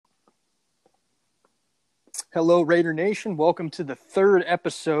Hello, Raider Nation. Welcome to the third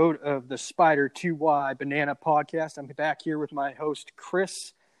episode of the Spider 2Y Banana Podcast. I'm back here with my host,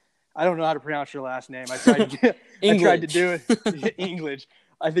 Chris. I don't know how to pronounce your last name. I tried to do it English.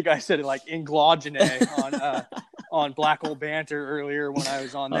 I think I said it like Inglogene on Black Hole Banter earlier when I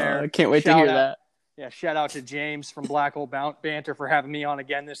was on there. I can't wait to hear that. Yeah, shout out to James from Black Hole Banter for having me on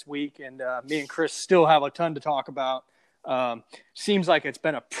again this week. And me and Chris still have a ton to talk about. Seems like it's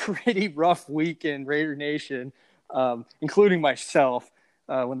been a pretty rough week in Raider Nation, including myself.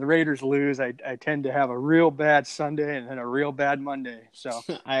 When the Raiders lose, I tend to have a real bad Sunday and then a real bad Monday. So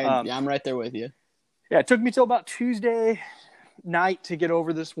I'm right there with you. Yeah, it took me till about Tuesday night to get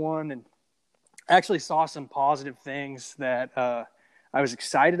over this one, and actually saw some positive things that I was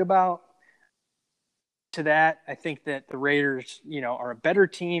excited about. To that, I think that the Raiders, are a better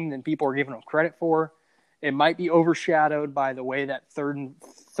team than people are giving them credit for. It might be overshadowed by the way that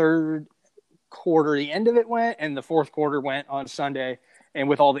third quarter, the end of it went, and the fourth quarter went on Sunday. And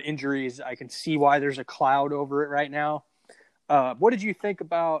with all the injuries, I can see why there's a cloud over it right now. What did you think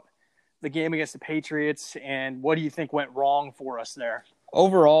about the game against the Patriots, and what do you think went wrong for us there?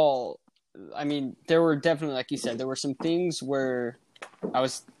 Overall, I mean, there were definitely, like you said, there were some things where I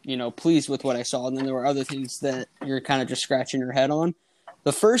was, pleased with what I saw, and then there were other things that you're kind of just scratching your head on.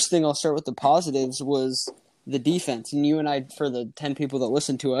 The first thing, I'll start with the positives, was the defense. And you and I, for the 10 people that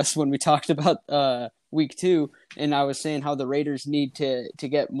listened to us when we talked about week 2, and I was saying how the Raiders need to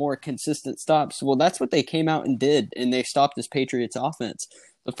get more consistent stops. Well, that's what they came out and did, and they stopped this Patriots offense.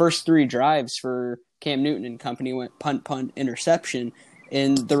 The first 3 drives for Cam Newton and company went punt, interception,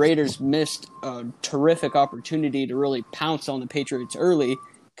 and the Raiders missed a terrific opportunity to really pounce on the Patriots early,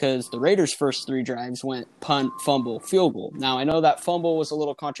 because the Raiders' first 3 drives went punt, fumble, field goal. Now, I know that fumble was a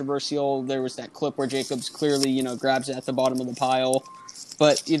little controversial. There was that clip where Jacobs clearly, grabs it at the bottom of the pile.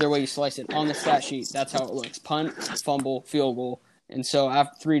 But either way you slice it, on the stat sheet, that's how it looks. Punt, fumble, field goal. And so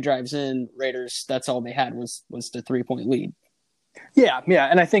after 3 drives in, Raiders, that's all they had was the 3-point lead. Yeah.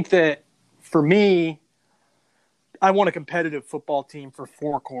 And I think that for me, I want a competitive football team for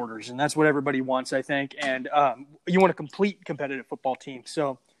 4 quarters, and that's what everybody wants, I think. And you want a complete competitive football team.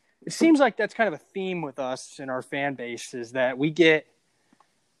 So it seems like that's kind of a theme with us and our fan base, is that we get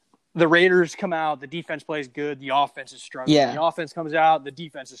the Raiders come out, the defense plays good, the offense is struggling. Yeah. The offense comes out, the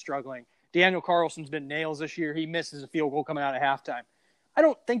defense is struggling. Daniel Carlson's been nails this year. He misses a field goal coming out at halftime. I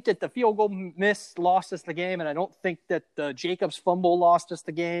don't think that the field goal miss lost us the game, and I don't think that the Jacobs fumble lost us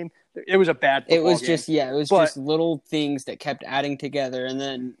the game. It was a bad football game. It was just little things that kept adding together, and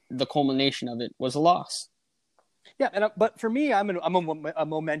then the culmination of it was a loss. Yeah, but for me, I'm a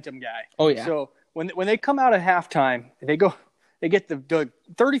momentum guy. Oh yeah. So when they come out at halftime, they get the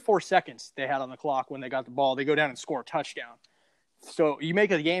 34 seconds they had on the clock when they got the ball. They go down and score a touchdown. So you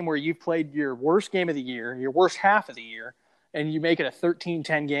make a game where you've played your worst game of the year, your worst half of the year, and you make it a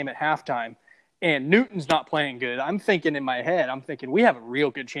 13-10 game at halftime, and Newton's not playing good. I'm thinking in my head, we have a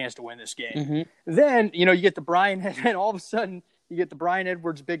real good chance to win this game. Mm-hmm. Then, you get the Brian, and all of a sudden you get the Bryan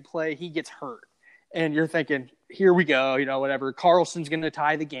Edwards big play. He gets hurt. And you're thinking, here we go, whatever. Carlson's going to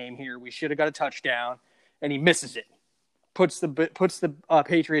tie the game here. We should have got a touchdown. And he misses it. Puts the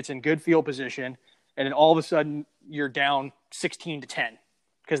Patriots in good field position. And then all of a sudden you're down 16-10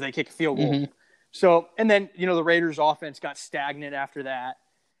 because they kick a field goal. Mm-hmm. So, and then, the Raiders offense got stagnant after that.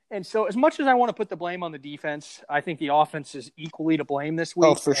 And so as much as I want to put the blame on the defense, I think the offense is equally to blame this week.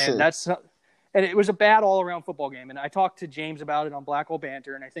 Oh, for sure. And it was a bad all-around football game. And I talked to James about it on Black Hole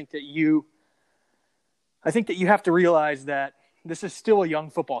Banter, and I think that you have to realize that this is still a young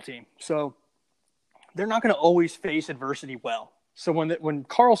football team. So they're not going to always face adversity well. So when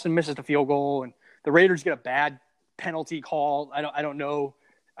Carlson misses the field goal and the Raiders get a bad penalty call, I don't know,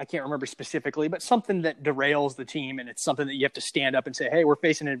 I can't remember specifically, but something that derails the team, and it's something that you have to stand up and say, hey, we're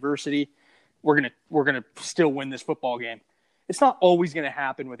facing adversity. We're gonna still win this football game. It's not always going to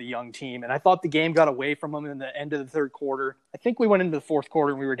happen with a young team. And I thought the game got away from them in the end of the third quarter. I think we went into the fourth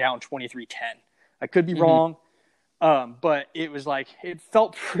quarter and we were down 23-10. I could be wrong, but it was like it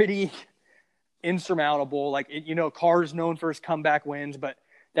felt pretty insurmountable. Like, Carr's known for his comeback wins, but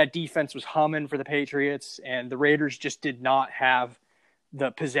that defense was humming for the Patriots, and the Raiders just did not have the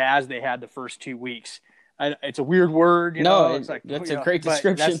pizzazz they had the first 2 weeks. It's a weird word. It's like, that's a great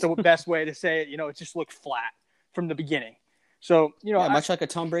description. That's the best way to say it. It just looked flat from the beginning. So, much like a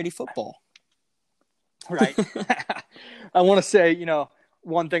Tom Brady football. Right. I want to say,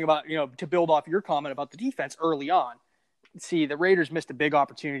 one thing about, to build off your comment about the defense early on. See, the Raiders missed a big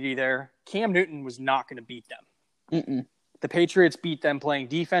opportunity there. Cam Newton was not going to beat them. Mm-mm. The Patriots beat them playing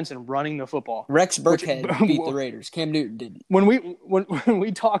defense and running the football. Rex Burkhead beat the Raiders. Cam Newton didn't. When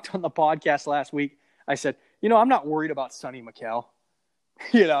we talked on the podcast last week, I said, I'm not worried about Sonny Michel,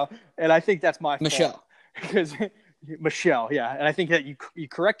 and I think that's my Michelle. fault because Michelle, yeah, and I think that you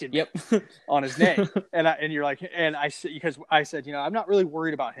corrected me on his name, and you're like, and I said because I said, I'm not really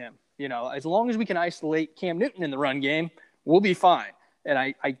worried about him, as long as we can isolate Cam Newton in the run game, we'll be fine. And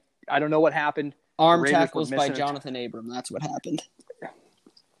I don't know what happened. Arm tackles by Jonathan Abram. That's what happened.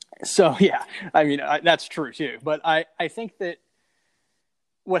 So, yeah, I mean, that's true, too. But I think that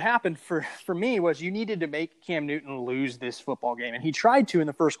what happened for me was you needed to make Cam Newton lose this football game. And he tried to in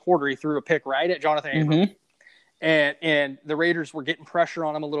the first quarter. He threw a pick right at Jonathan Abram. And the Raiders were getting pressure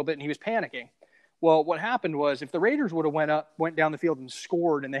on him a little bit, and he was panicking. Well, what happened was if the Raiders would have went down the field and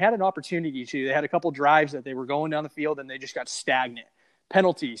scored, and they had an opportunity to, they had a couple drives that they were going down the field, and they just got stagnant.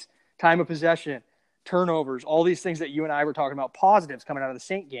 Penalties, time of possession, turnovers, all these things that you and I were talking about, positives coming out of the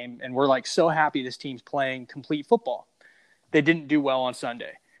Saint game, and we're like so happy this team's playing complete football. They didn't do well on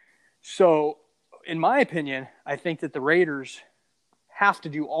Sunday. So, in my opinion, I think that the Raiders have to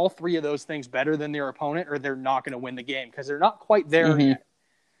do all three of those things better than their opponent, or they're not going to win the game because they're not quite there yet.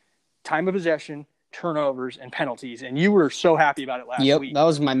 Time of possession, turnovers, and penalties, and you were so happy about it last week. Yep, that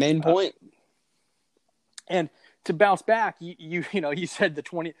was my main point. And to bounce back, you said the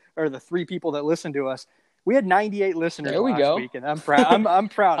 20 or the 3 people that listened to us. We had 98 listeners last week, and I'm proud. I'm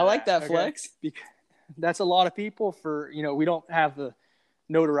proud. I like that flex. Because that's a lot of people for we don't have the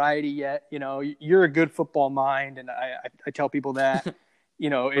notoriety yet. You're a good football mind, and I tell people that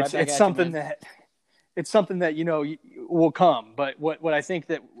it's something that will come. But what I think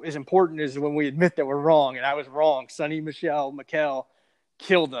that is important is when we admit that we're wrong, and I was wrong. Sonny Michel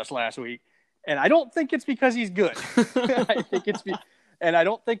killed us last week. And I don't think it's because he's good. And I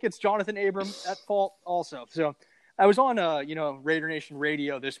don't think it's Jonathan Abram at fault also. So I was on Raider Nation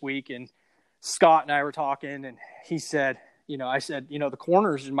radio this week, and Scott and I were talking, and he said, I said, the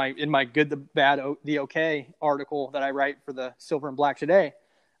corners in my Good, the Bad, the Okay article that I write for the Silver and Black Today,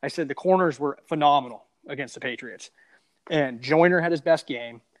 I said the corners were phenomenal against the Patriots. And Joyner had his best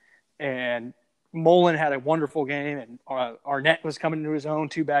game, and Mullen had a wonderful game, and Arnett was coming into his own.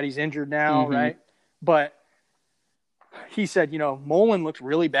 Too bad he's injured now, right? But he said, Mullen looked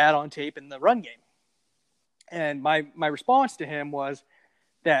really bad on tape in the run game. And my response to him was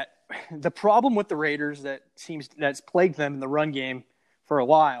that the problem with the Raiders that's plagued them in the run game for a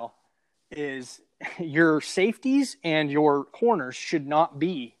while is your safeties and your corners should not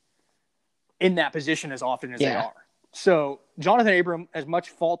be in that position as often as they are. So Jonathan Abram, as much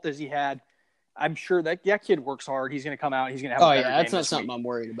fault as he had, I'm sure that kid works hard. He's going to come out. He's going to have a better game that's not this something week. I'm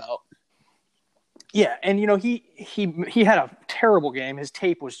worried about. Yeah, and he had a terrible game. His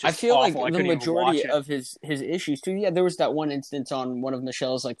tape was just I feel awful. like the majority of his issues too. Yeah, there was that one instance on one of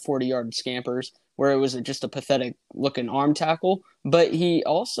Michel's 40-yard scampers where it was just a pathetic looking arm tackle. But he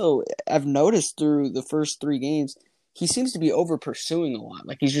also, I've noticed through the first 3 games, he seems to be over pursuing a lot.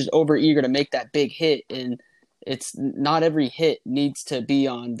 Like he's just over eager to make that big hit, and it's not every hit needs to be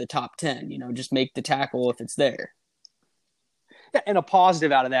on the top 10. Just make the tackle if it's there. Yeah, and a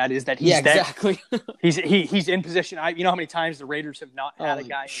positive out of that is that he's exactly. he's in position. You know how many times the Raiders have not had a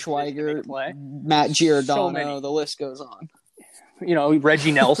guy Schweiger, play? Matt Giordano, the list goes on.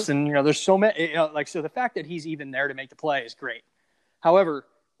 Reggie Nelson. There's so many. So the fact that he's even there to make the play is great. However,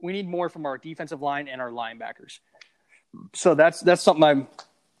 we need more from our defensive line and our linebackers. So that's something I'm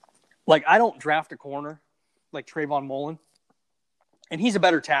like. I don't draft a corner like Trayvon Mullen, and he's a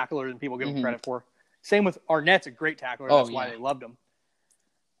better tackler than people give him credit for. Same with Arnett's a great tackler. That's why they loved him.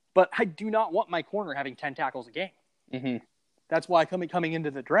 But I do not want my corner having 10 tackles a game. That's why coming into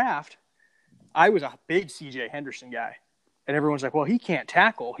the draft, I was a big C.J. Henderson guy. And everyone's like, well, he can't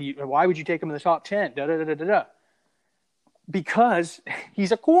tackle. Why would you take him in the top 10? Because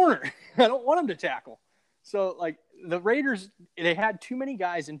he's a corner. I don't want him to tackle. So, the Raiders, they had too many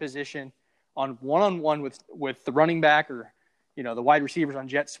guys in position on one-on-one with the running back or, the wide receivers on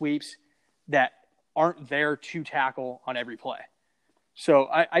jet sweeps that aren't there to tackle on every play. So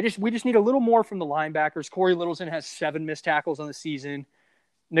we just need a little more from the linebackers. Corey Littleton has 7 missed tackles on the season.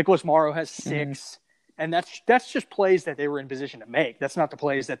 Nicholas Morrow has 6. And that's just plays that they were in position to make. That's not the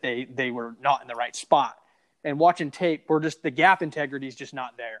plays that they were not in the right spot. And watching tape, the gap integrity is just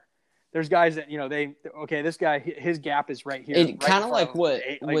not there. There's guys that, this guy, his gap is right here. It kind of like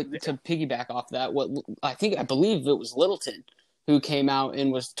to piggyback off that, I believe it was Littleton who came out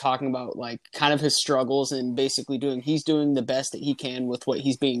and was talking about kind of his struggles and basically he's doing the best that he can with what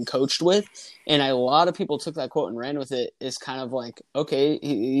he's being coached with. And a lot of people took that quote and ran with it as kind of okay,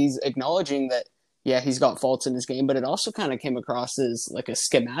 he's acknowledging that, yeah, he's got faults in his game, but it also kind of came across as a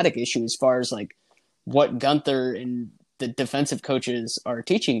schematic issue as far as what Gunther and the defensive coaches are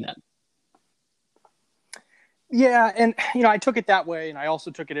teaching them. Yeah, and I took it that way, and I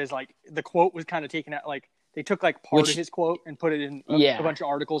also took it as like the quote was kind of taken out, like they took like part of his quote and put it in a bunch of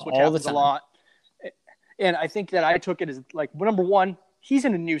articles, which happens a lot. And I think that I took it as like, number one, he's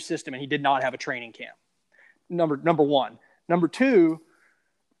in a new system and he did not have a training camp. Number one. Number two,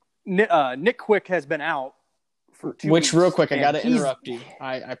 Nick Quick has been out for 2 weeks. Which, real quick, I got to interrupt you.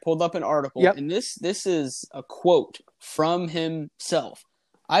 I pulled up an article, and this is a quote from himself.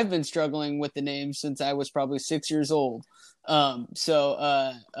 I've been struggling with the name since I was probably 6 years old.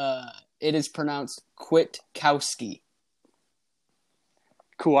 So it is pronounced Kwiatkowski.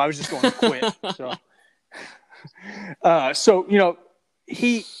 Cool. I was just going to quit. So,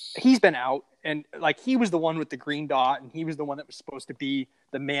 he's been out, and like he was the one with the green dot, and he was the one that was supposed to be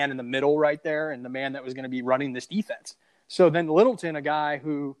the man in the middle right there, and the man that was going to be running this defense. So then Littleton, a guy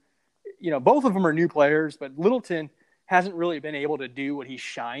who, both of them are new players, but Littleton hasn't really been able to do what he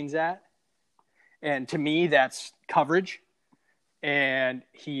shines at. And to me, that's coverage, and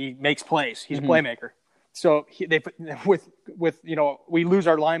he makes plays. He's a playmaker. So they put with we lose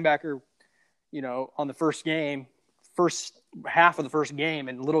our linebacker, on the first half of the first game,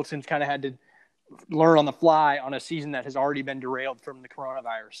 and Littleton's kind of had to learn on the fly on a season that has already been derailed from the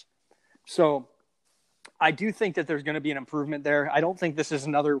coronavirus. So I do think that there's going to be an improvement there. I don't think this is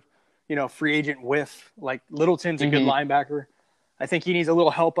another, free agent whiff. Like Littleton's a good linebacker. I think he needs a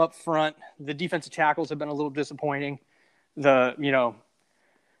little help up front. The defensive tackles have been a little disappointing. The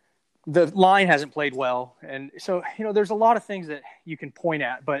line hasn't played well. And so, there's a lot of things that you can point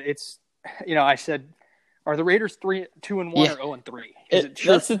at, but it's, I said, are the Raiders 2-1 or 0-3?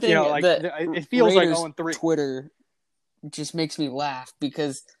 That's the thing. It feels Raiders like 0-3. Twitter just makes me laugh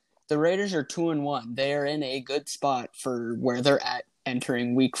because the Raiders are 2-1. They are in a good spot for where they're at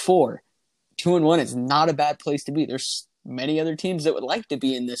entering week 4. 2-1 is not a bad place to be. There's many other teams that would like to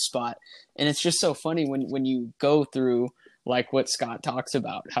be in this spot. And it's just so funny when you go through like what Scott talks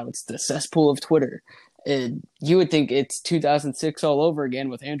about, how it's the cesspool of Twitter. And you would think it's 2006 all over again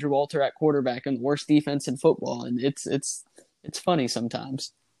with Andrew Walter at quarterback and the worst defense in football. And it's funny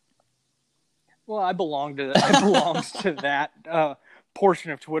sometimes. Well, I belonged to that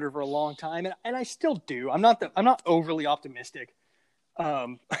portion of Twitter for a long time, and I still do. I'm not overly optimistic.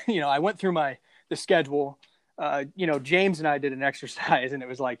 I went through the schedule. James and I did an exercise, and it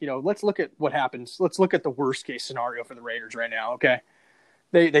was like, let's look at what happens. Let's look at the worst case scenario for the Raiders right now. Okay,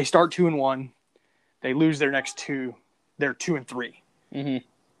 they start 2-1. They lose their next two. They're 2-3. Mm-hmm.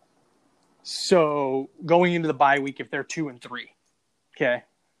 So going into the bye week, if they're 2-3, okay,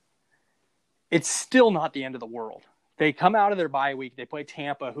 it's still not the end of the world. They come out of their bye week. They play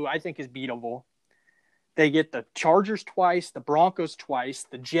Tampa, who I think is beatable. They get the Chargers twice, the Broncos twice,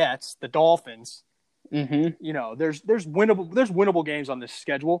 the Jets, the Dolphins. Mm-hmm. There's winnable games on this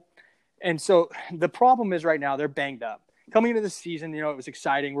schedule, and so the problem is right now they're banged up. Coming into this season, it was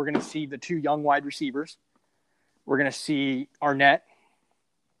exciting. We're going to see the 2 young wide receivers. We're going to see Arnett,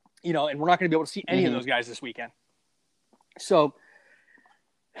 and we're not going to be able to see any of those guys this weekend. So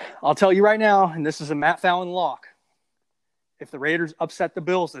I'll tell you right now, and this is a Matt Fallon lock, if the Raiders upset the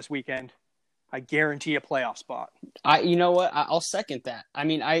Bills this weekend, I guarantee a playoff spot. You know what? I'll second that. I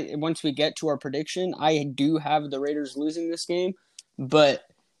mean, once we get to our prediction, I do have the Raiders losing this game, but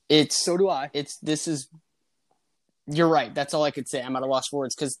so do I. You're right. That's all I could say. I'm at a loss for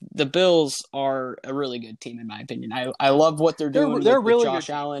words because the Bills are a really good team, in my opinion. I love what they're doing with really Josh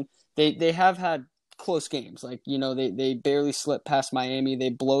Allen. They have had close games. Like, they barely slipped past Miami.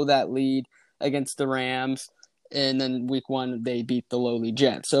 They blow that lead against the Rams. And then week 1, they beat the lowly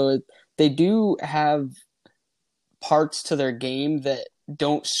Jets. So they do have parts to their game that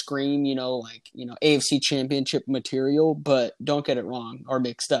don't scream, AFC championship material, but don't get it wrong or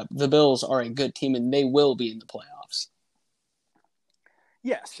mixed up. The Bills are a good team and they will be in the playoffs.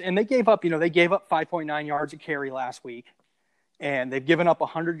 Yes. And they gave up 5.9 yards a carry last week, and they've given up a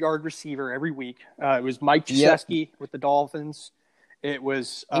 100-yard receiver every week. It was Mike Gesicki with the Dolphins. It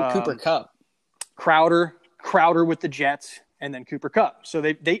was Cooper Kupp, Crowder with the Jets, and then Cooper Kupp. So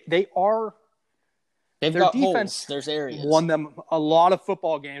they are. They've got defense. Holes. There's areas. Won them a lot of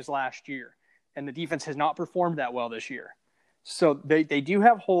football games last year, and the defense has not performed that well this year. So they do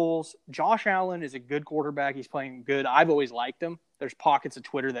have holes. Josh Allen is a good quarterback. He's playing good. I've always liked him. There's pockets of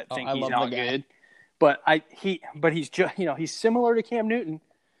Twitter that think he's not good, but he's just he's similar to Cam Newton,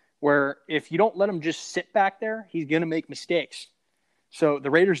 where if you don't let him just sit back there, he's going to make mistakes. So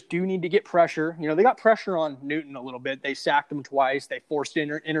the Raiders do need to get pressure. They got pressure on Newton a little bit. They sacked him twice. They forced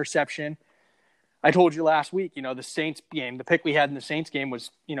an interception. I told you last week, the Saints game, the pick we had in the Saints game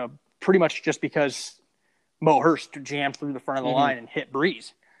was, pretty much just because Mo Hurst jammed through the front of the line and hit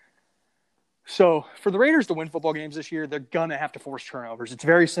Breeze. So for the Raiders to win football games this year, they're going to have to force turnovers. It's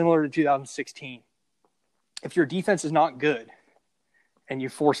very similar to 2016. If your defense is not good and you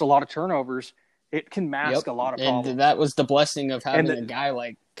force a lot of turnovers, it can mask a lot of problems. And that was the blessing of having a guy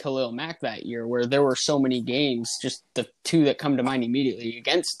like Khalil Mack that year, where there were so many games, just the two that come to mind immediately,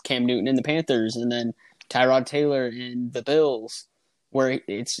 against Cam Newton and the Panthers, and then Tyrod Taylor and the Bills, where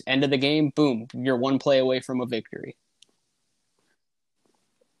it's end of the game, boom, you're one play away from a victory.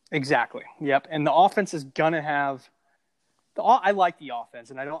 Exactly. Yep. And the offense is going to have I like the offense,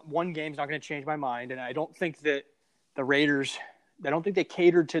 and one game's not going to change my mind, and I don't think that the Raiders, I don't think they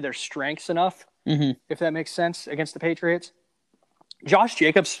catered to their strengths enough, if that makes sense, against the Patriots. Josh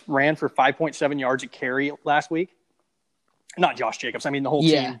Jacobs ran for 5.7 yards a carry last week. Not Josh Jacobs. I mean, the whole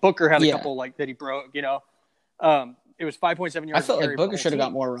team. Booker had a couple that he broke, It was 5.7 yards. I felt like Booker should have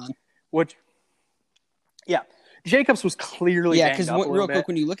got more run. Jacobs was clearly banged up real quick,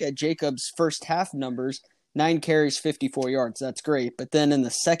 when you look at Jacobs' first half numbers, 9 carries, 54 yards. That's great. But then in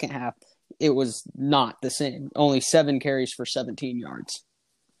the second half, it was not the same. Only 7 carries for 17 yards.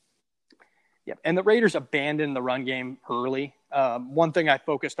 Yep. And the Raiders abandoned the run game early. One thing I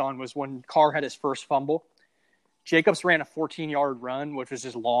focused on was when Carr had his first fumble. Jacobs ran a 14-yard run, which was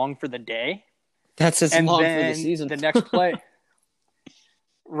his long for the day. That's his long for the season. The next play.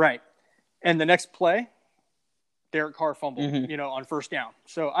 Right. And the next play, Derek Carr fumbled, on first down.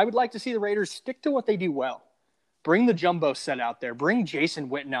 So I would like to see the Raiders stick to what they do well. Bring the jumbo set out there. Bring Jason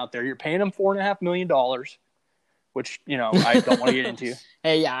Witten out there. You're paying him $4.5 million, which, I don't want to get into.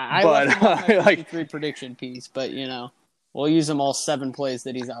 Hey, yeah, I left my 53 prediction piece, but, we'll use them all 7 plays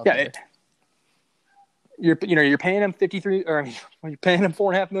that he's out there. You're paying him you're paying him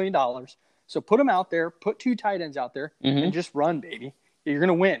 $4.5 million. So put him out there, put 2 tight ends out there, and just run, baby. You're going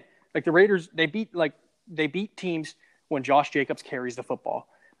to win. Like the Raiders, they beat teams when Josh Jacobs carries the football.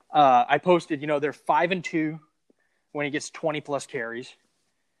 I posted, they're 5-2 when he gets 20+ carries.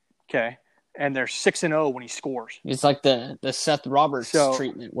 Okay. And they're 6-0 when he scores. It's like the Seth Roberts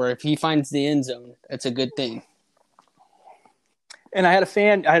treatment, where if he finds the end zone, that's a good thing. And I had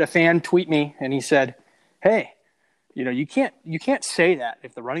a fan tweet me, and he said, "Hey, you can't say that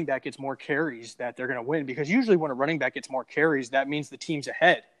if the running back gets more carries that they're going to win, because usually when a running back gets more carries, that means the team's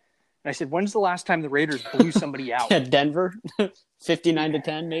ahead." And I said, "When's the last time the Raiders blew somebody out?" Denver,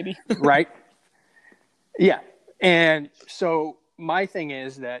 59-10, maybe. Right. Yeah. And so my thing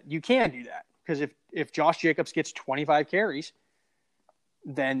is that you can do that, because if Josh Jacobs gets 25 carries,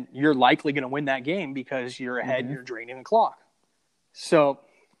 then you're likely going to win that game because you're ahead and you're draining the clock. So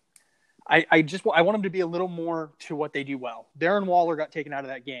I want them to be a little more to what they do well. Darren Waller got taken out of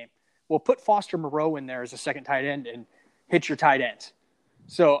that game. Well, put Foster Moreau in there as a second tight end and hit your tight ends.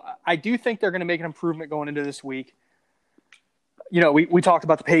 So I do think they're going to make an improvement going into this week. We talked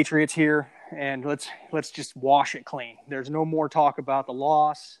about the Patriots here, and let's just wash it clean. There's no more talk about the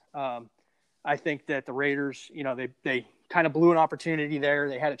loss. I think that the Raiders, they kind of blew an opportunity there.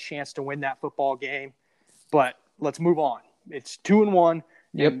 They had a chance to win that football game, but let's move on. It's 2-1.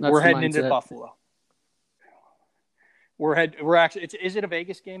 Yep, we're heading into Buffalo. We're actually. Is it a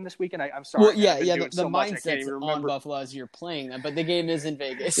Vegas game this weekend? I'm sorry. Well, yeah. The mindset's on Buffalo as you're playing them, but the game is in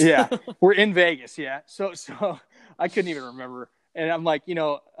Vegas. Yeah, we're in Vegas. Yeah, so I couldn't even remember, and I'm like,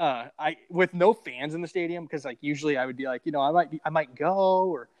 I with no fans in the stadium, because like usually I would be like, I might go,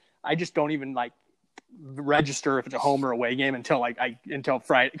 or I just don't even like register if it's a home or away game until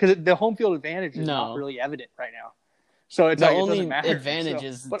Friday, because the home field advantage is not really evident right now. So it's the like, only it doesn't matter. advantage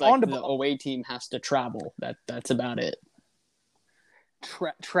is the away team has to travel. That's about it.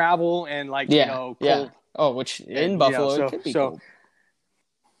 Travel and cold. Yeah. Oh, which in Buffalo it could be cold.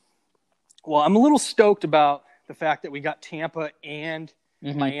 Well, I'm a little stoked about the fact that we got Tampa and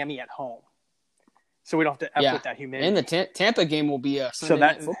Miami at home, so we don't have to F with that humidity. And the Tampa game will be a Sunday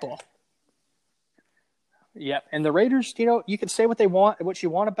night football. Yep, and the Raiders, you can say what you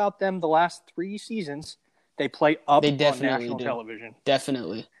want about them. The last 3 seasons, they play up on national television.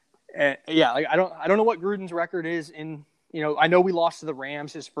 Definitely. I don't know what Gruden's record is in. I know we lost to the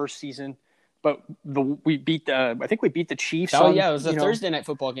Rams his first season, but we beat the Chiefs. Oh yeah, it was a Thursday night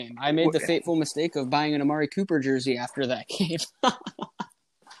football game. I made the fateful mistake of buying an Amari Cooper jersey after that game.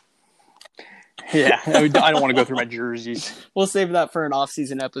 Yeah, I don't want to go through my jerseys. We'll save that for an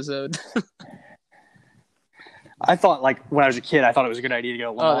off-season episode. I thought, when I was a kid, I thought it was a good idea to get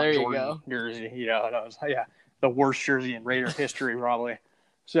a Lamar Jordan jersey. And I was, the worst jersey in Raider history, probably.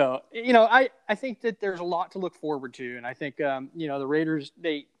 So, I think that there's a lot to look forward to. And I think, the Raiders,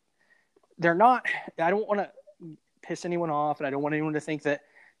 they're not – I don't want to piss anyone off, and I don't want anyone to think that,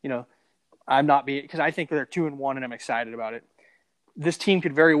 I'm not being – because I think they're 2-1, and I'm excited about it. this team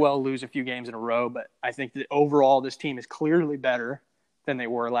could very well lose a few games in a row, but I think that overall this team is clearly better than they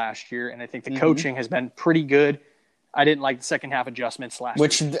were last year, and I think the coaching has been pretty good. I didn't like the second half adjustments last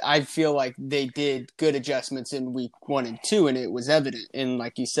Which week. I feel like they did good adjustments in week 1 and 2, and it was evident. And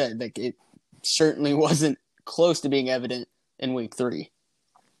like you said, like it certainly wasn't close to being evident in week 3.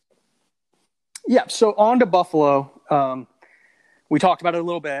 Yeah, so on to Buffalo. We talked about it a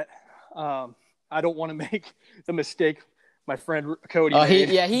little bit. I don't want to make the mistake my friend Cody made.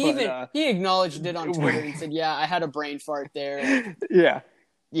 He acknowledged it on Twitter and said, "Yeah, I had a brain fart there." Yeah.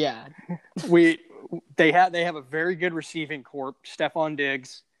 They have a very good receiving corps. Stephon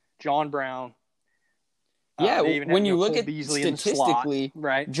Diggs, John Brown. Yeah, when you look at Beasley statistically, slot,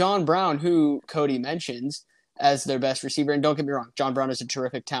 right? John Brown, who Cody mentions as their best receiver, and don't get me wrong, John Brown is a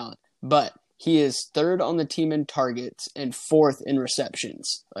terrific talent, but he is 3rd on the team in targets and 4th in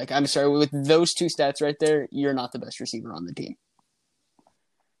receptions. Like, I'm sorry, with those 2 stats right there, you're not the best receiver on the team.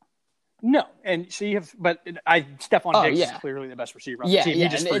 No, and so you have, but Stephon Diggs is clearly the best receiver on the team. He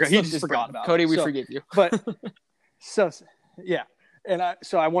just forgot about Cody, it. we forgive you. But and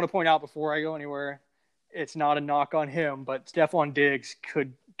I want to point out before I go anywhere, it's not a knock on him, but Stephon Diggs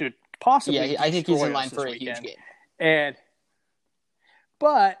could possibly. Yeah, I think he's in line for a huge game.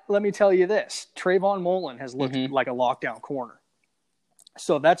 But let me tell you this: Trayvon Mullen has looked like a lockdown corner.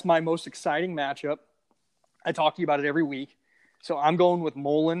 So that's my most exciting matchup. I talk to you about it every week. So I'm going with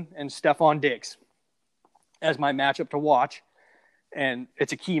Mullen and Stephon Diggs as my matchup to watch. And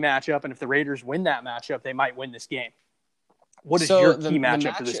it's a key matchup. And if the Raiders win that matchup, they might win this game. What is your key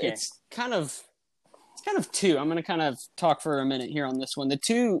matchup for this game? It's kind of 2. I'm going to kind of talk for a minute here on this one. The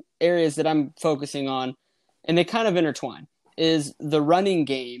 2 areas that I'm focusing on, and they kind of intertwine, is the running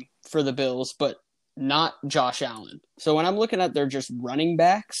game for the Bills, but not Josh Allen. So when I'm looking at their just running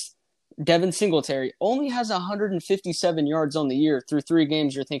backs, Devin Singletary only has 157 yards on the year through 3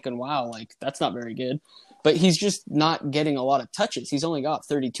 games. You're thinking, wow, like that's not very good. But he's just not getting a lot of touches. He's only got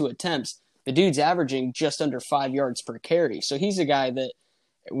 32 attempts. The dude's averaging just under 5 yards per carry. So he's a guy that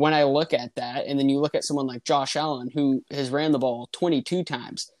when I look at that, and then you look at someone like Josh Allen, who has ran the ball 22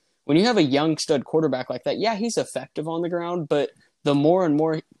 times, when you have a young stud quarterback like that, yeah, he's effective on the ground, but the more and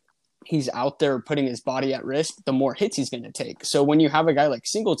more he's out there putting his body at risk, the more hits he's going to take. So when you have a guy like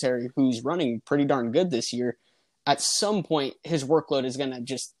Singletary who's running pretty darn good this year, at some point his workload is going to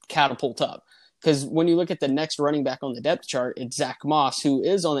just catapult up. Because when you look at the next running back on the depth chart, it's Zach Moss, who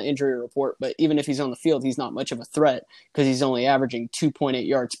is on the injury report, but even if he's on the field, he's not much of a threat because he's only averaging 2.8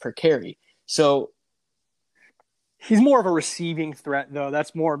 yards per carry. So he's more of a receiving threat, though.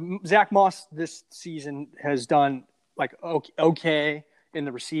 That's more Zach Moss this season has done like okay in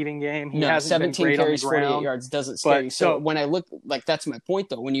the receiving game. He hasn't 17 been great carries, on the ground, 48 yards doesn't scare you. So when I look, like that's my point,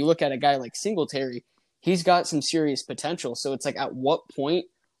 though. When you look at a guy like Singletary, he's got some serious potential. So it's like, at what point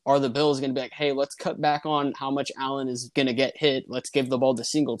are the Bills going to be like, hey, let's cut back on how much Allen is going to get hit. Let's give the ball to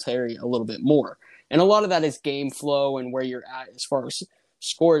Singletary a little bit more. And a lot of that is game flow and where you're at as far as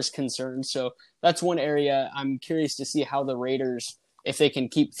score is concerned. So that's one area I'm curious to see how the Raiders, if they can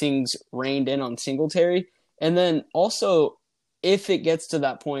keep things reined in on Singletary. And then also, if it gets to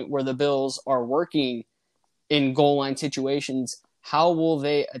that point where the Bills are working in goal line situations, how will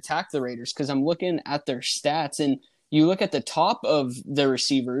they attack the Raiders? Because I'm looking at their stats, and you look at the top of the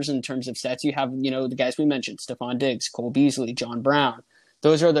receivers in terms of stats, you have, the guys we mentioned, Stephon Diggs, Cole Beasley, John Brown.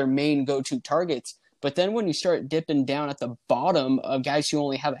 Those are their main go-to targets. But then when you start dipping down at the bottom of guys who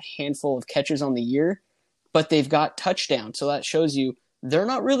only have a handful of catches on the year, but they've got touchdowns. So that shows you they're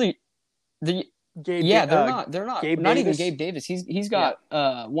not really they're not. Not even Gabe Davis. He's got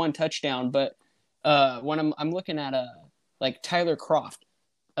one touchdown, but when I'm looking at like Tyler Kroft,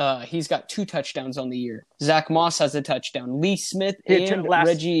 he's got 2 touchdowns on the year. Zach Moss has a touchdown. Lee Smith and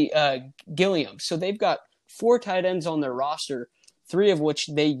Reggie Gilliam. So they've got 4 tight ends on their roster, 3 of which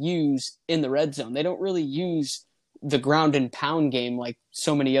they use in the red zone. They don't really use the ground and pound game like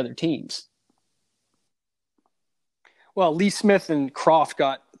so many other teams. Well, Lee Smith and Kroft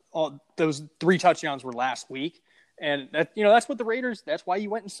got those 3 touchdowns were last week, and that's what the Raiders. That's why you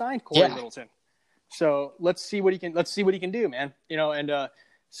went and signed Corey Littleton. So let's see what he can do, man.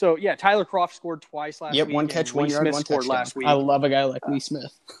 So Tyler Kroft scored twice last week. Yep, 1 catch, 1 yard, Smith 1 scored touchdown. last week. I love a guy like Lee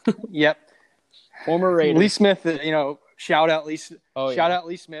Smith. Yep, former Raider. Lee Smith. Shout out Lee. Shout out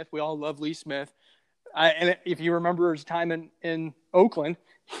Lee Smith. We all love Lee Smith. And if you remember his time in Oakland,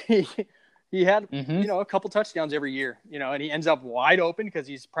 he had a couple touchdowns every year. And he ends up wide open because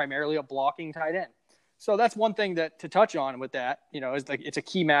he's primarily a blocking tight end. So that's one thing to touch on with that. Is like it's a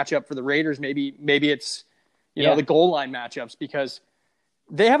key matchup for the Raiders. Maybe it's the goal line matchups because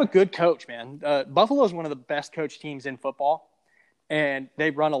they have a good coach, man. Buffalo is one of the best coach teams in football, and they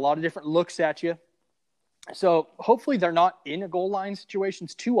run a lot of different looks at you. So hopefully they're not in a goal line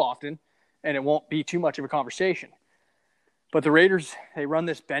situations too often, and it won't be too much of a conversation. But the Raiders, they run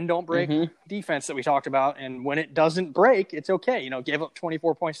this bend, don't break defense that we talked about. And when it doesn't break, it's okay. Give up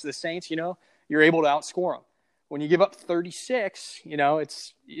 24 points to the Saints, you're able to outscore them. When you give up 36,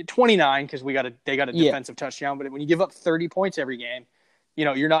 it's 29 because they got a defensive touchdown. But when you give up 30 points every game,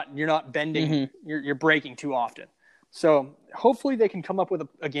 you're not bending, you're breaking too often. So hopefully they can come up with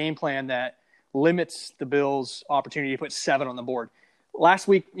a game plan that limits the Bills' opportunity to put 7 on the board. Last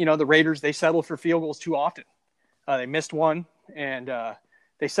week, the Raiders, they settled for field goals too often. They missed one, and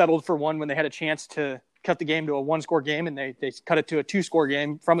they settled for one when they had a chance to cut the game to a 1-score game, and they cut it to a 2-score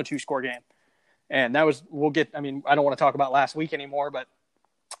game from a 2-score game. And that was, I don't want to talk about last week anymore, but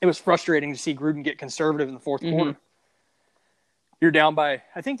it was frustrating to see Gruden get conservative in the fourth quarter. You're down by,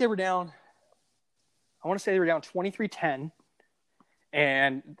 I think they were down, I want to say they were down 23-10,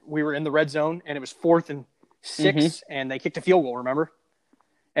 and we were in the red zone, and it was 4th and 6, and they kicked a field goal, remember?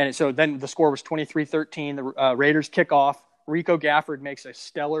 And so then the score was 23-13. The Raiders kick off. Rico Gafford makes a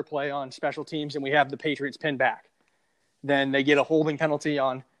stellar play on special teams, and we have the Patriots pinned back. Then they get a holding penalty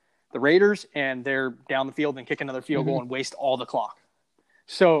on the Raiders, and they're down the field and kick another field goal and waste all the clock.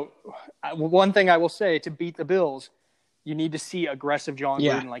 So one thing I will say, to beat the Bills, you need to see aggressive John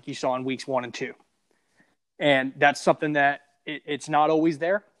Gruden like you saw in weeks 1 and 2. And that's something that it's not always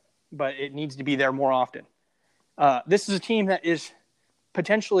there, but it needs to be there more often. This is a team that is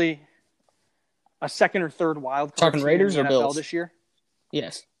potentially a second or third wild card. Talking Raiders in the or NFL Bills this year?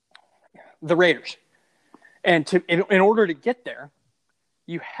 Yes, the Raiders. And in order to get there,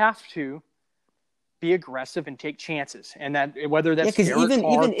 you have to be aggressive and take chances. And that whether that's because even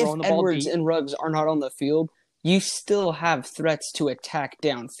if Edwards deep, and Ruggs are not on the field, you still have threats to attack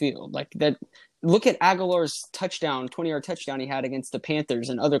downfield. Like that. Look at Aguilar's touchdown, 20-yard touchdown he had against the Panthers,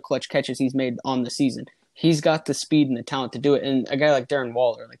 and other clutch catches he's made on the season. He's got the speed and the talent to do it. And a guy like Darren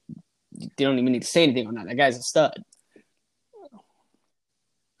Waller, they don't even need to say anything on that. That guy's a stud.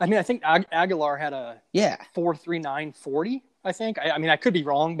 I think Aguilar had a 4.39 40, I think. I could be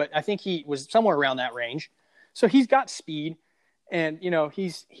wrong, but I think he was somewhere around that range. So he's got speed, and,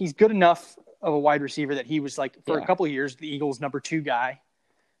 he's good enough of a wide receiver that he was, for a couple of years, the Eagles' number 2 guy.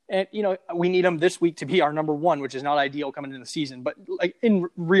 And, we need him this week to be our number 1, which is not ideal coming into the season. But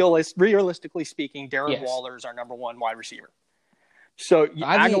realistically speaking, Darren Waller is our number 1 wide receiver. So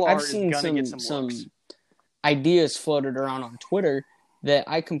Aguilar is going to get some looks. Ideas floated around on Twitter that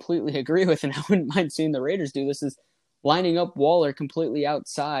I completely agree with, and I wouldn't mind seeing the Raiders do this, is lining up Waller completely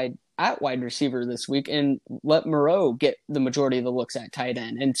outside at wide receiver this week and let Moreau get the majority of the looks at tight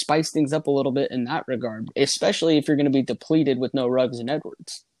end and spice things up a little bit in that regard, especially if you're going to be depleted with no Ruggs and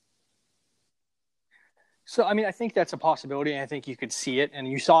Edwards. So, I think that's a possibility, and I think you could see it, and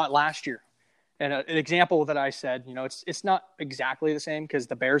you saw it last year. And an example that I said, it's not exactly the same because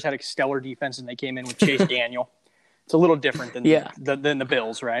the Bears had a stellar defense, and they came in with Chase Daniel. It's a little different than the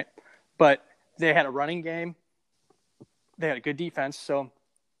Bills, right? But they had a running game. They had a good defense.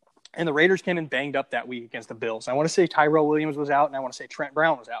 And the Raiders came in banged up that week against the Bills. I want to say Tyrell Williams was out, and I want to say Trent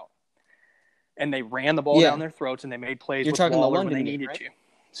Brown was out. And they ran the ball down their throats, and they made plays with Waller when they needed to.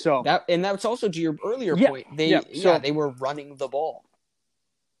 So that's also to your earlier point. They were running the ball.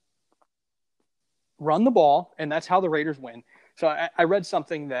 Run the ball, and that's how the Raiders win. So I read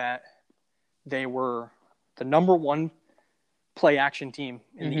something that they were the number 1 play action team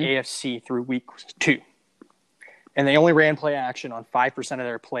in the AFC through week 2. And they only ran play action on 5% of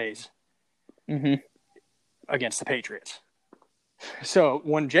their plays against the Patriots. So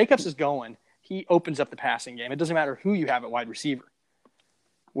when Jacobs is going, he opens up the passing game. It doesn't matter who you have at wide receiver.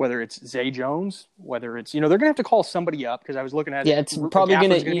 Whether it's Zay Jones, whether it's, they're going to have to call somebody up because I was looking at it. Yeah, it's probably going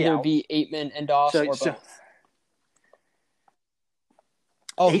to either be Aitman and Doss or both.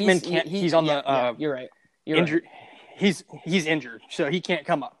 Aitman can't. He's on the. You're right. Injured. Right. He's injured, so he can't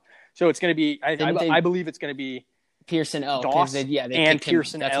come up. So it's going to be. I believe it's going to be Pearson L. Doss and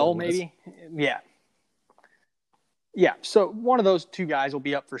Pearson L. Maybe. Yeah. Yeah. So one of those 2 guys will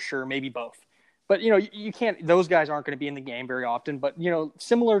be up for sure. Maybe both. But, you can't – those guys aren't going to be in the game very often. But,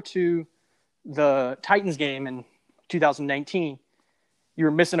 similar to the Titans game in 2019, you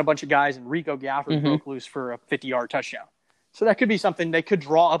were missing a bunch of guys, and Rico Gafford broke loose for a 50-yard touchdown. So that could be something – they could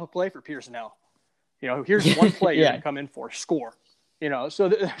draw up a play for Pearson L. Here's one play you're going to come in for, score. So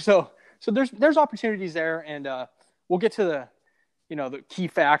there's opportunities there, and we'll get to the key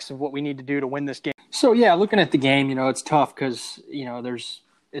facts of what we need to do to win this game. So, looking at the game, it's tough because,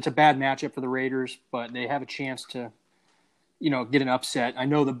 it's a bad matchup for the Raiders, but they have a chance to, get an upset. I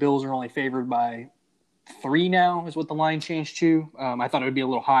know the Bills are only favored by 3 now is what the line changed to. I thought it would be a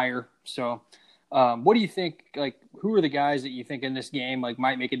little higher. So, what do you think? Like, who are the guys that you think in this game like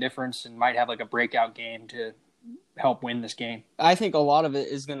might make a difference and might have like a breakout game to help win this game? I think a lot of it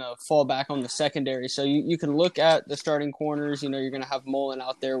is going to fall back on the secondary. So you can look at the starting corners. You're going to have Mullen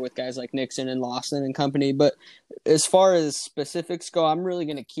out there with guys like Nixon and Lawson and company. But as far as specifics go, I'm really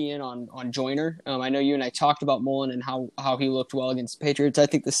going to key in on Joyner. I know you and I talked about Mullen and how he looked well against the Patriots. I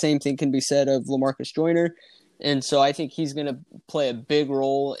think the same thing can be said of LaMarcus Joyner. And so I think he's going to play a big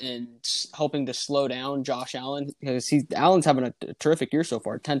role in helping to slow down Josh Allen, because Allen's having a terrific year so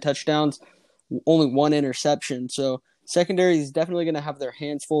far. 10 touchdowns, only 1 interception. So secondary is definitely going to have their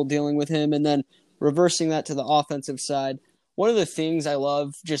hands full dealing with him. And then reversing that to the offensive side, one of the things I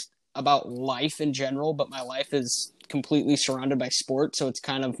love just about life in general, but my life is completely surrounded by sports, so it's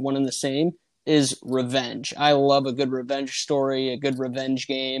kind of one and the same, is revenge. I love a good revenge story, a good revenge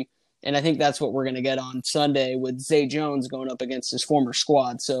game. And I think that's what we're going to get on Sunday with Zay Jones going up against his former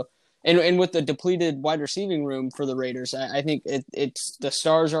squad. So, and with the depleted wide receiving room for the Raiders, I think it's the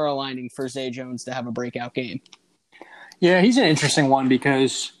stars are aligning for Zay Jones to have a breakout game. Yeah, he's an interesting one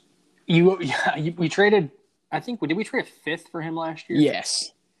because we traded. I think did we trade a 5th for him last year?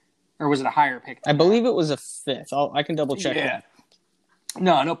 Yes, or was it a higher pick? I believe it was a 5th. I can double check. Yeah,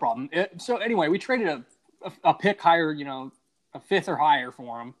 no problem. So anyway, we traded a pick higher, a 5th or higher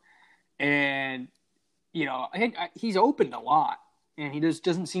for him. And, I think he's opened a lot, and he just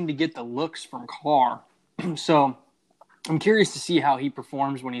doesn't seem to get the looks from Carr. So I'm curious to see how he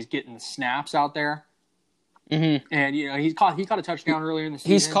performs when he's getting the snaps out there. Mm-hmm. And, he caught a touchdown earlier in the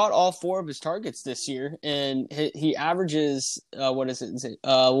season. He's caught all 4 of his targets this year, and he averages,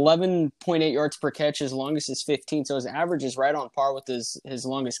 11.8 yards per catch. His longest is 15, so his average is right on par with his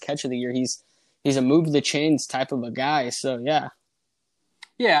longest catch of the year. He's a move the chains type of a guy, so yeah.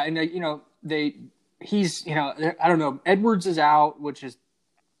 Yeah, and he's I don't know. Edwards is out, which is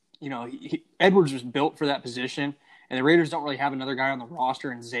Edwards was built for that position, and the Raiders don't really have another guy on the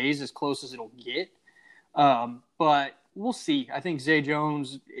roster, and Zay's as close as it'll get. But we'll see. I think Zay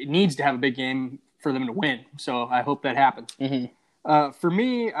Jones needs to have a big game for them to win, so I hope that happens. Mm-hmm. For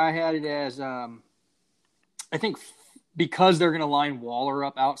me, I had it as I think because they're going to line Waller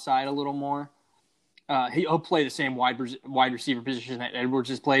up outside a little more. He'll play the same wide receiver position that Edwards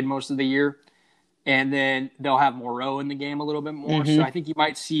has played most of the year. And then they'll have Moreau in the game a little bit more. Mm-hmm. So I think you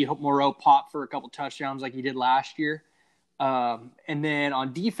might see Moreau pop for a couple touchdowns like he did last year. And then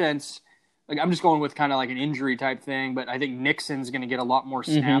on defense, I'm just going with kind of like an injury type thing, but I think Nixon's going to get a lot more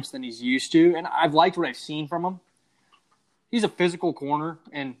snaps than he's used to. And I've liked what I've seen from him. He's a physical corner,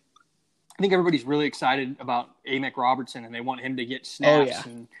 and I think everybody's really excited about Amick Robertson, and they want him to get snaps. Oh,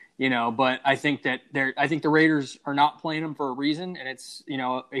 yeah. And but I think that the Raiders are not playing him for a reason, and it's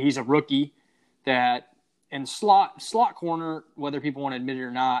he's a rookie and slot corner, whether people want to admit it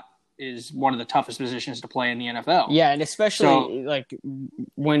or not, is one of the toughest positions to play in the NFL. Yeah, and especially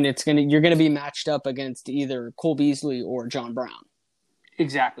when you're gonna be matched up against either Cole Beasley or John Brown.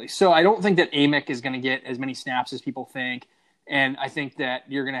 Exactly. So I don't think that Amick is going to get as many snaps as people think, and I think that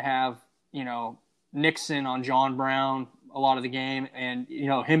you're going to have Nixon on John Brown a lot of the game, and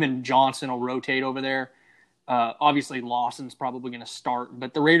him and Johnson will rotate over there. Obviously Lawson's probably going to start,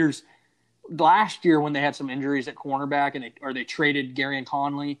 but the Raiders last year when they had some injuries at cornerback and they traded Gary and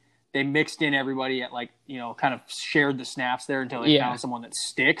Conley, they mixed in everybody at kind of shared the snaps there until they found someone that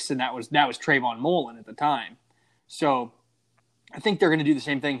sticks, and that was Trayvon Mullen at the time. So I think they're going to do the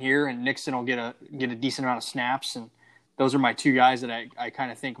same thing here, and Nixon will get a decent amount of snaps, and those are my 2 guys that I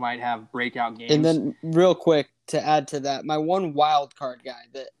kind of think might have breakout games. And then real quick to add to that, my one wild card guy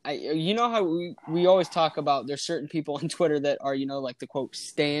that how we always talk about, there's certain people on Twitter that are, like the quote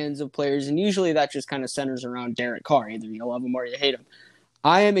stands of players. And usually that just kind of centers around Derek Carr. Either you love him or you hate him.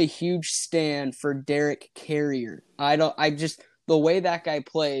 I am a huge stan for Derek Carrier. The way that guy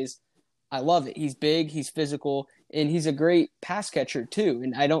plays, I love it. He's big, he's physical, and he's a great pass catcher too.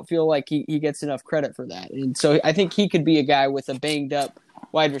 And I don't feel like he gets enough credit for that. And so I think he could be a guy with a banged up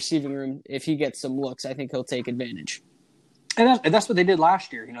wide receiving room. If he gets some looks, I think he'll take advantage. And that's what they did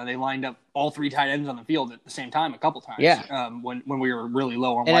last year. They lined up all 3 tight ends on the field at the same time a couple times. Yeah. When we were really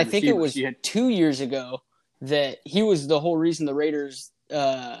low on and wide I think receivers. it was 2 years ago that he was the whole reason the Raiders,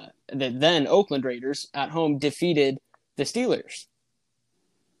 the then Oakland Raiders at home, defeated the Steelers.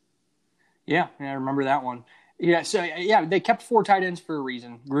 Yeah, I remember that one. Yeah, so they kept 4 tight ends for a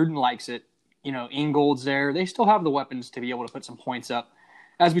reason. Gruden likes it. Ingold's there. They still have the weapons to be able to put some points up.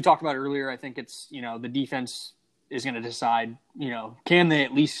 As we talked about earlier, I think it's, the defense is going to decide, can they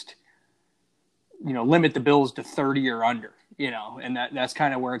at least, limit the Bills to 30 or under. and that's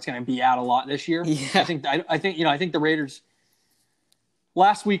kind of where it's going to be at a lot this year. Yeah. I think the Raiders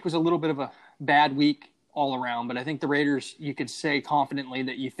last week was a little bit of a bad week all around, but I think the Raiders, you could say confidently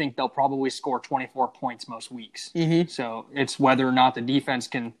that you think they'll probably score 24 points most weeks. Mm-hmm. So it's whether or not the defense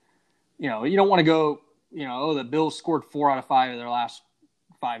can, you don't want to go, the Bills scored 4 out of 5 of their last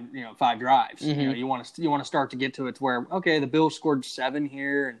five drives. Mm-hmm. You want to start to get to it where, okay, the Bills scored 7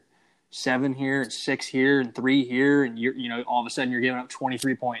 here and 7 here and 6 here and 3 here, and all of a sudden you're giving up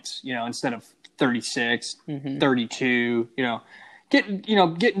 23 points, instead of 36, 32,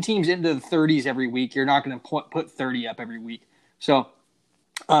 getting teams into the 30s every week. You're not going to put 30 up every week. So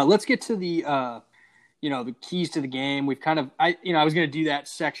let's get to the the keys to the game. We've kind of, I was going to do that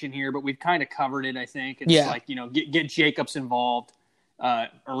section here, but we've kind of covered it. I think it's get Jacobs involved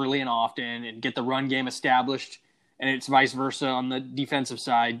early and often, and get the run game established. And it's vice versa on the defensive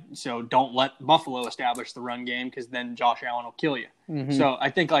side. So don't let Buffalo establish the run game, because then Josh Allen will kill you. Mm-hmm. So I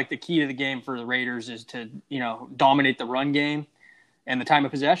think the key to the game for the Raiders is to, dominate the run game and the time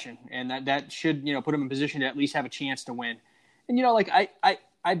of possession. And that should, put them in position to at least have a chance to win. And,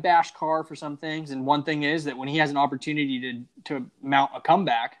 I bash Carr for some things. And one thing is that when he has an opportunity to mount a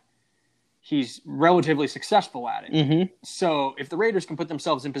comeback, he's relatively successful at it. Mm-hmm. So if the Raiders can put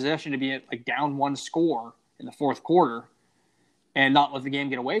themselves in possession to be down 1 score in the fourth quarter and not let the game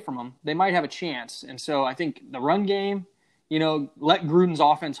get away from them, they might have a chance. And so I think the run game, let Gruden's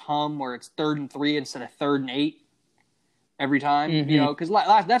offense hum where it's 3rd and 3 instead of 3rd and 8 every time, mm-hmm. Because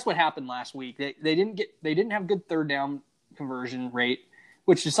that's what happened last week. They didn't have good 3rd down conversion rate,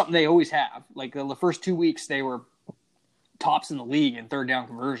 which is something they always have. Like the first 2 weeks, they were tops in the league in 3rd down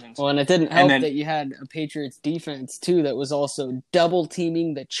conversions. Well, and it didn't help that you had a Patriots defense too that was also double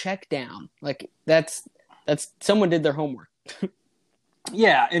teaming the check down. Like that's someone did their homework.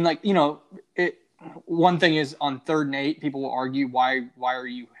 Yeah, and one thing is on 3rd and 8, people will argue why do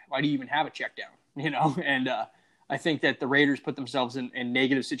you even have a check down? And I think that the Raiders put themselves in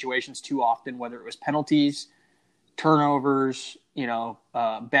negative situations too often, whether it was penalties, turnovers,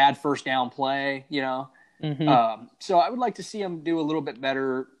 bad first down play, Mm-hmm. So I would like to see them do a little bit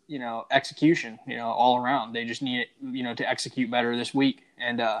better, execution, all around. They just need it, to execute better this week.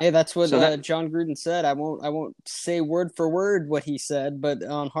 And hey, that's what John Gruden said. I won't say word for word what he said, but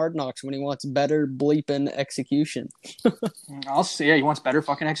on Hard Knocks, when he wants better bleeping execution, I'll say, yeah, he wants better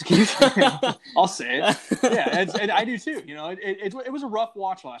fucking execution. I'll say it. Yeah, and I do too. It was a rough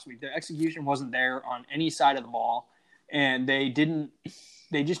watch last week. The execution wasn't there on any side of the ball, and they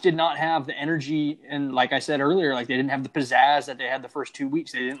just did not have the energy. And like I said earlier, they didn't have the pizzazz that they had the first 2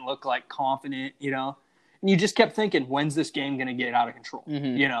 weeks. They didn't look confident, and you just kept thinking, when's this game going to get out of control?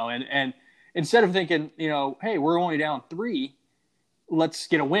 Mm-hmm. And instead of thinking, hey, we're only down 3, let's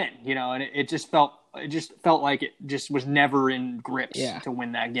get a win, and it just felt like it just was never in grips to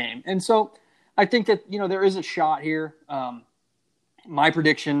win that game. And so I think that, there is a shot here. My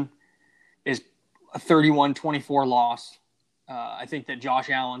prediction is a 31-24 loss. I think that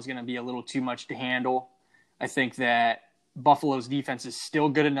Josh Allen's going to be a little too much to handle. I think that Buffalo's defense is still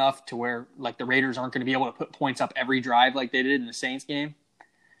good enough to where the Raiders aren't going to be able to put points up every drive like they did in the Saints game.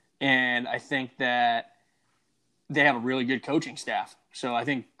 And I think that they have a really good coaching staff. So I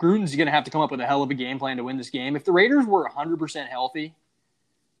think Gruden's going to have to come up with a hell of a game plan to win this game. If the Raiders were 100% healthy,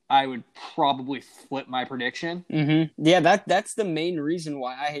 I would probably flip my prediction. Mm-hmm. Yeah, that's the main reason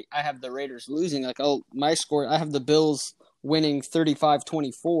why I have the Raiders losing. My score, I have the Bills winning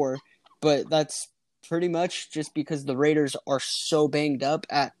 35-24, but that's pretty much just because the Raiders are so banged up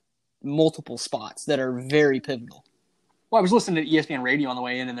at multiple spots that are very pivotal. Well, I was listening to ESPN radio on the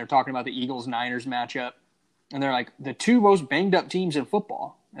way in, and they're talking about the Eagles-Niners matchup, and they're like, the 2 most banged up teams in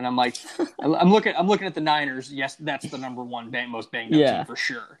football. And I'm like, I'm looking at the Niners. Yes, that's the number 1 most banged up team for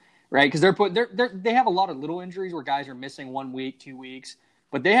sure, right? Because they have a lot of little injuries where guys are missing 1 week, 2 weeks.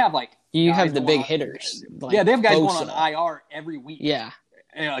 But they have you have the big hitters. They have guys going on IR every week. Yeah,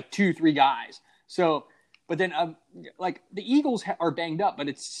 2-3 guys. So, but then the Eagles are banged up, but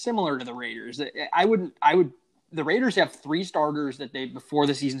it's similar to the Raiders. The Raiders have 3 starters that before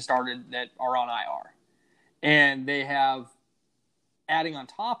the season started that are on IR, and they have, adding on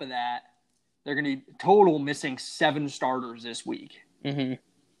top of that, they're going to be total missing 7 starters this week. Mm-hmm.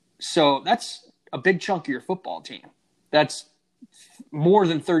 So that's a big chunk of your football team. That's more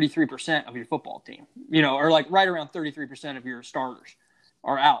than 33% of your football team, or right around 33% of your starters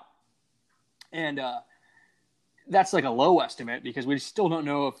are out. And that's a low estimate because we still don't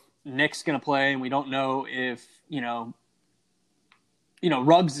know if Nick's going to play, and we don't know if,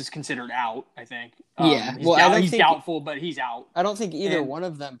 Ruggs is considered out, I think. Yeah. He's doubtful, but he's out. I don't think either one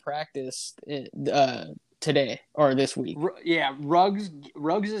of them practiced today or this week. Yeah, Ruggs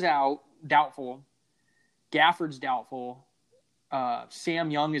is out, doubtful. Gafford's doubtful.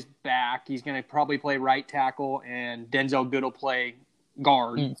 Sam Young is back. He's going to probably play right tackle, and Denzel Good will play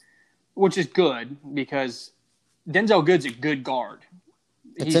guard, which is good because Denzel Good's a good guard.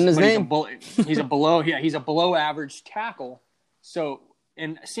 It's in his name. He's a below average tackle. So,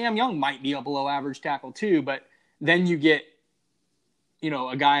 and Sam Young might be a below average tackle too, but then you get,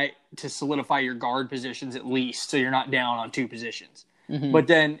 a guy to solidify your guard positions at least, so you're not down on two positions. Mm-hmm. But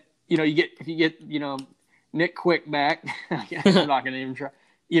then, if you get Nick Quick back, I'm not going to even try.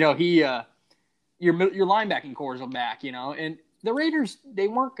 Your linebacking core is back, and the Raiders, they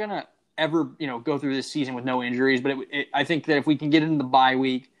weren't going to ever, go through this season with no injuries. But I think that if we can get into the bye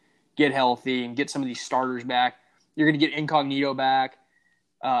week, get healthy, and get some of these starters back, you're going to get Incognito back.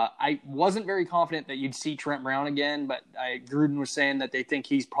 I wasn't very confident that you'd see Trent Brown again, but Gruden was saying that they think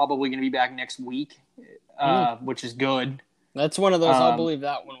he's probably going to be back next week, which is good. That's one of those. I'll believe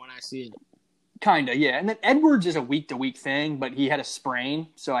that one when I see it. Kind of, yeah. And then Edwards is a week-to-week thing, but he had a sprain,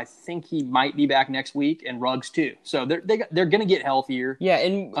 so I think he might be back next week, and Ruggs too. So they're going to get healthier. Yeah,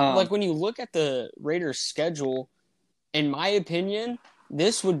 and when you look at the Raiders' schedule, in my opinion,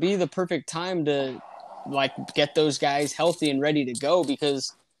 this would be the perfect time to get those guys healthy and ready to go,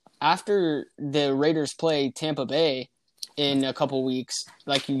 because after the Raiders play Tampa Bay in a couple weeks,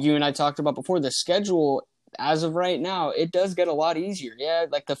 like you and I talked about before, the schedule as of right now, it does get a lot easier. Yeah,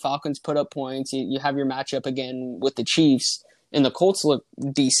 the Falcons put up points. You have your matchup again with the Chiefs, and the Colts look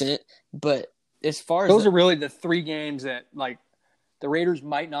decent. But as far as those are really the three games that the Raiders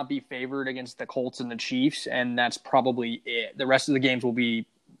might not be favored against the Colts and the Chiefs, and that's probably it. The rest of the games will be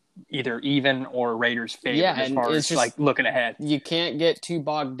either even or Raiders favored as far as looking ahead. You can't get too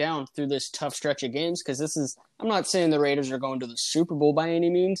bogged down through this tough stretch of games, because I'm not saying the Raiders are going to the Super Bowl by any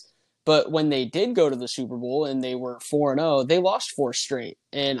means, but when they did go to the Super Bowl and they were 4-0, they lost 4 straight.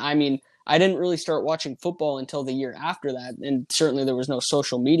 And I mean, I didn't really start watching football until the year after that, and certainly there was no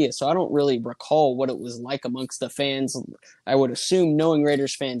social media, so I don't really recall what it was like amongst the fans. I would assume, knowing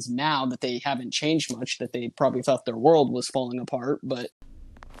Raiders fans now, that they haven't changed much, that they probably thought their world was falling apart, but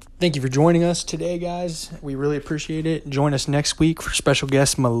thank you for joining us today, guys. We really appreciate it. Join us next week for special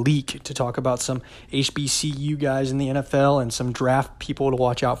guest Malik to talk about some HBCU guys in the NFL and some draft people to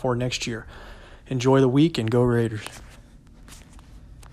watch out for next year. Enjoy the week and go Raiders.